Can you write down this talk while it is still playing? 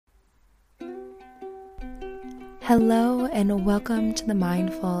Hello and welcome to the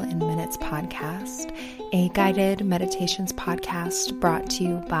Mindful in Minutes podcast, a guided meditations podcast brought to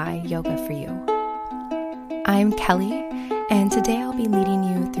you by Yoga for You. I'm Kelly, and today I'll be leading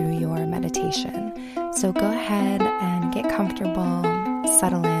you through your meditation. So go ahead and get comfortable,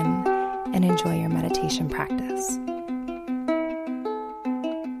 settle in, and enjoy your meditation practice.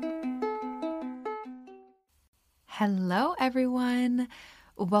 Hello, everyone.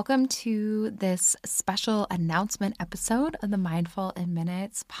 Welcome to this special announcement episode of the Mindful in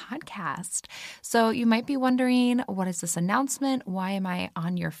Minutes podcast. So you might be wondering, what is this announcement? Why am I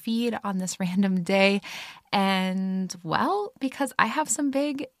on your feed on this random day? And well, because I have some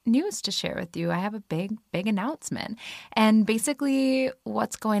big news to share with you. I have a big announcement. And basically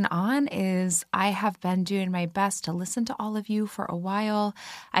what's going on is I have been doing my best to listen to all of you for a while.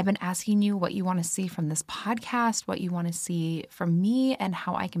 I've been asking you what you want to see from this podcast, what you want to see from me, and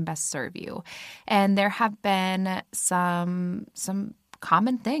how I can best serve you. And there have been some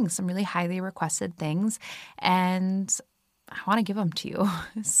common things, some really highly requested things, and I want to give them to you.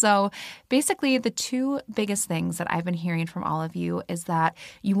 So basically, the two biggest things that I've been hearing from all of you is that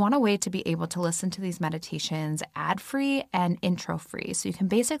you want a way to be able to listen to these meditations ad-free and intro-free. So you can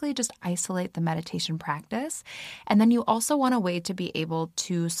basically just isolate the meditation practice. And then you also want a way to be able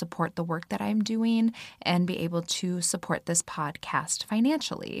to support the work that I'm doing and be able to support this podcast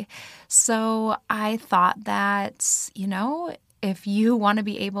financially. So I thought that, if you want to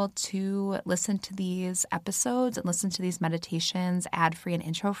be able to listen to these episodes and listen to these meditations ad-free and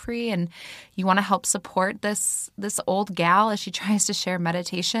intro-free, and you want to help support this old gal as she tries to share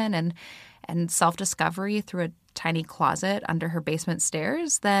meditation and self-discovery through a tiny closet under her basement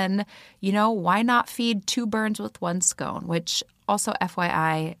stairs, then, why not feed two birds with one stone? Which also,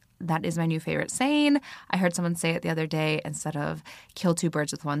 FYI, that is my new favorite saying. I heard someone say it the other day, instead of kill two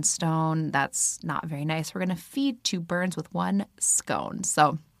birds with one stone. That's not very nice. We're going to feed two birds with one scone.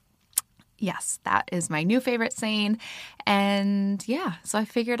 So yes, that is my new favorite saying. And so I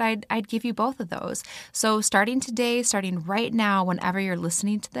figured I'd give you both of those. So starting today, starting right now, whenever you're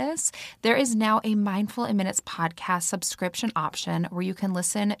listening to this, there is now a Mindful in Minutes podcast subscription option where you can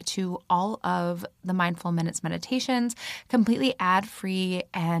listen to all of the Mindful Minutes meditations completely ad-free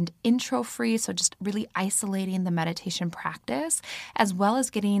and intro-free. So just really isolating the meditation practice, as well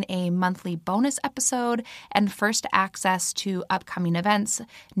as getting a monthly bonus episode and first access to upcoming events,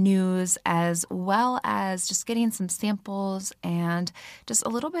 news, as well as just getting some samples and just a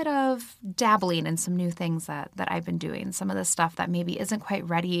little bit of dabbling in some new things that I've been doing. Some of the stuff that maybe isn't quite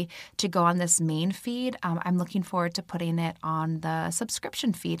ready to go on this main feed, I'm looking forward to putting it on the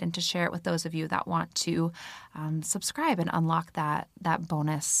subscription feed and to share it with those of you that want to subscribe and unlock that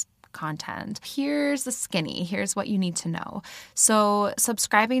bonus content. Here's the skinny. Here's what you need to know. So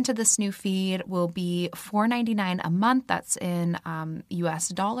subscribing to this new feed will be $4.99 a month. That's in US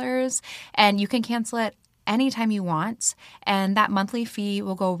dollars. And you can cancel it anytime you want, and that monthly fee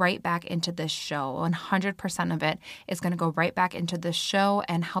will go right back into this show. 100% of it is going to go right back into this show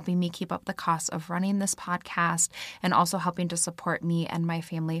and helping me keep up the costs of running this podcast, and also helping to support me and my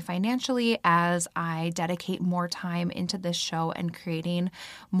family financially as I dedicate more time into this show and creating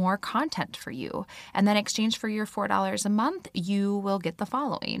more content for you. And then in exchange for your $4 a month, you will get the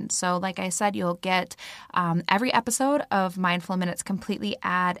following. So like I said, you'll get every episode of Mindful Minutes completely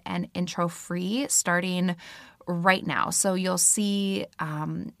ad and intro free starting right now. So you'll see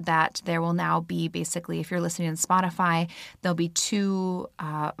that there will now be, basically, if you're listening on Spotify, there'll be two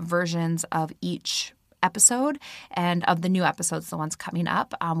versions of each episode, and of the new episodes, the ones coming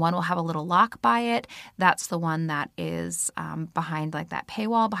up, one will have a little lock by it. That's the one that is behind like that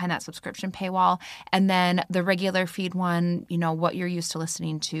paywall, behind that subscription paywall. And then the regular feed one, what you're used to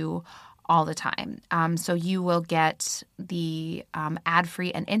listening to all the time. So you will get the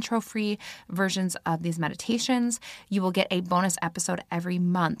ad-free and intro-free versions of these meditations. You will get a bonus episode every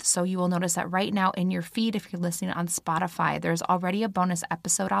month. So you will notice that right now in your feed, if you're listening on Spotify, there's already a bonus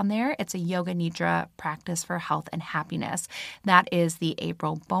episode on there. It's a Yoga Nidra practice for health and happiness. That is the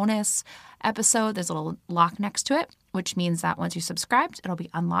April bonus episode. There's a little lock next to it, which means that once you subscribed, it'll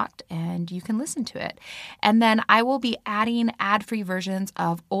be unlocked and you can listen to it. And then I will be adding ad-free versions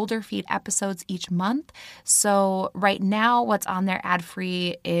of older feed episodes each month. So right now, what's on there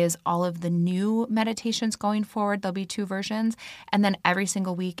ad-free is all of the new meditations going forward. There'll be two versions. And then every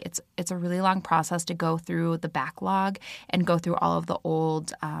single week, it's a really long process to go through the backlog and go through all of the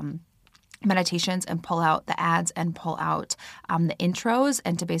old meditations and pull out the ads and pull out the intros,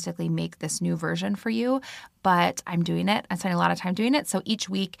 and to basically make this new version for you. But I'm doing it. I'm spending a lot of time doing it. So each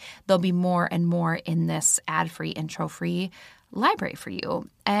week there'll be more and more in this ad-free, intro-free library for you.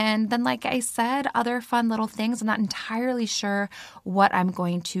 And then, like I said, other fun little things. I'm not entirely sure what I'm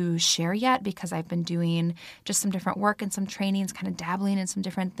going to share yet because I've been doing just some different work and some trainings, kind of dabbling in some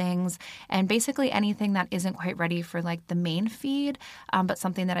different things. And basically anything that isn't quite ready for like the main feed, but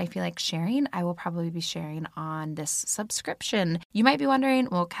something that I feel like sharing, I will probably be sharing on this subscription. You might be wondering,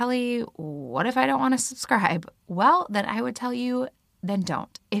 well, Kelly, what if I don't want to subscribe? Well, then I would tell you, then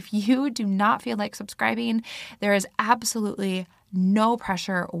don't. If you do not feel like subscribing, there is absolutely no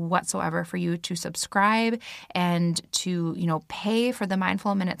pressure whatsoever for you to subscribe and to, pay for the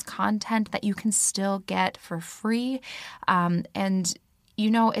Mindful Minutes content that you can still get for free.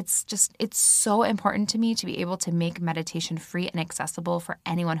 It's so important to me to be able to make meditation free and accessible for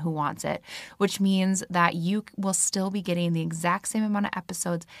anyone who wants it, which means that you will still be getting the exact same amount of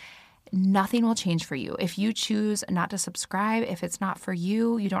episodes. Nothing will change for you. If you choose not to subscribe, if it's not for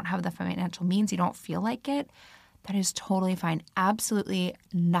you, you don't have the financial means, you don't feel like it, that is totally fine. Absolutely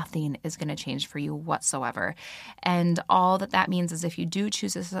nothing is going to change for you whatsoever. And all that means is if you do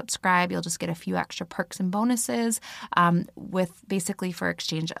choose to subscribe, you'll just get a few extra perks and bonuses with basically for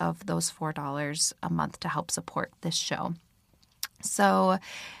exchange of those $4 a month to help support this show. So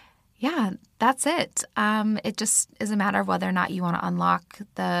yeah, that's it. It just is a matter of whether or not you want to unlock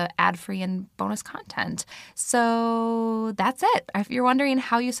the ad-free and bonus content. So that's it. If you're wondering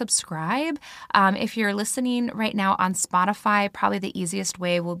how you subscribe, if you're listening right now on Spotify, probably the easiest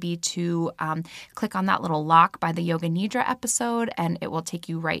way will be to click on that little lock by the Yoga Nidra episode, and it will take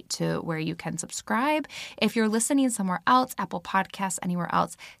you right to where you can subscribe. If you're listening somewhere else, Apple Podcasts, anywhere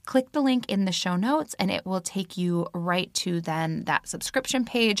else, click the link in the show notes, and it will take you right to then that subscription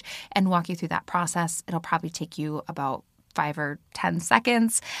page and walk you through that process. It'll probably take you about 5 or 10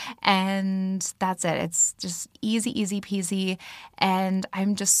 seconds, and that's it. It's just easy peasy, and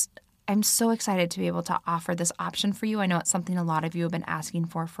I'm so excited to be able to offer this option for you. I know it's something a lot of you have been asking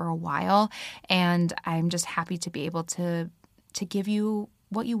for a while, and I'm just happy to be able to give you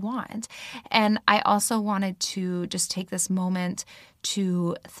what you want. And I also wanted to just take this moment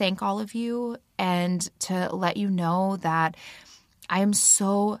to thank all of you and to let you know that I am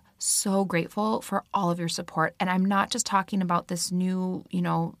so grateful for all of your support. And I'm not just talking about this new,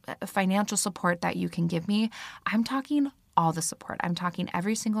 financial support that you can give me. I'm talking all the support. I'm talking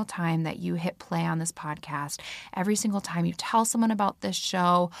every single time that you hit play on this podcast, every single time you tell someone about this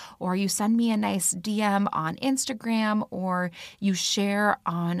show, or you send me a nice DM on Instagram, or you share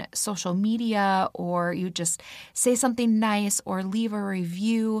on social media, or you just say something nice or leave a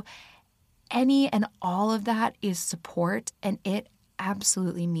review. Any and all of that is support, and it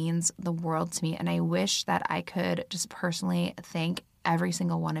absolutely means the world to me. And I wish that I could just personally thank every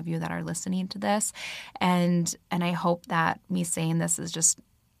single one of you that are listening to this. And I hope that me saying this is just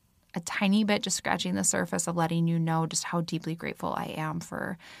a tiny bit, just scratching the surface of letting you know just how deeply grateful I am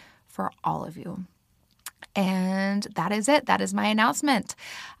for all of you. And that is it. That is my announcement.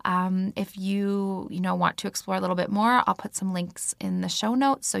 If you want to explore a little bit more, I'll put some links in the show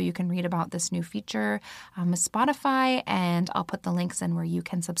notes so you can read about this new feature with Spotify, and I'll put the links in where you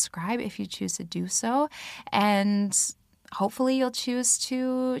can subscribe if you choose to do so. And hopefully you'll choose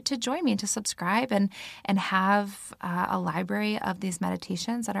to join me, to subscribe and have a library of these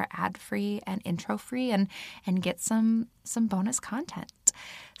meditations that are ad-free and intro-free and get some bonus content.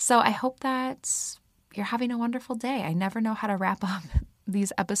 So I hope that you're having a wonderful day. I never know how to wrap up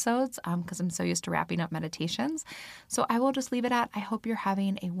these episodes because I'm so used to wrapping up meditations. So I will just leave it at, I hope you're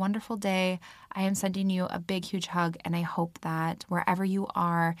having a wonderful day. I am sending you a big, huge hug, and I hope that wherever you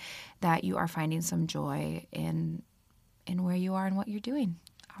are, that you are finding some joy in where you are and what you're doing.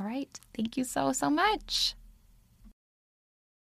 All right. Thank you so much.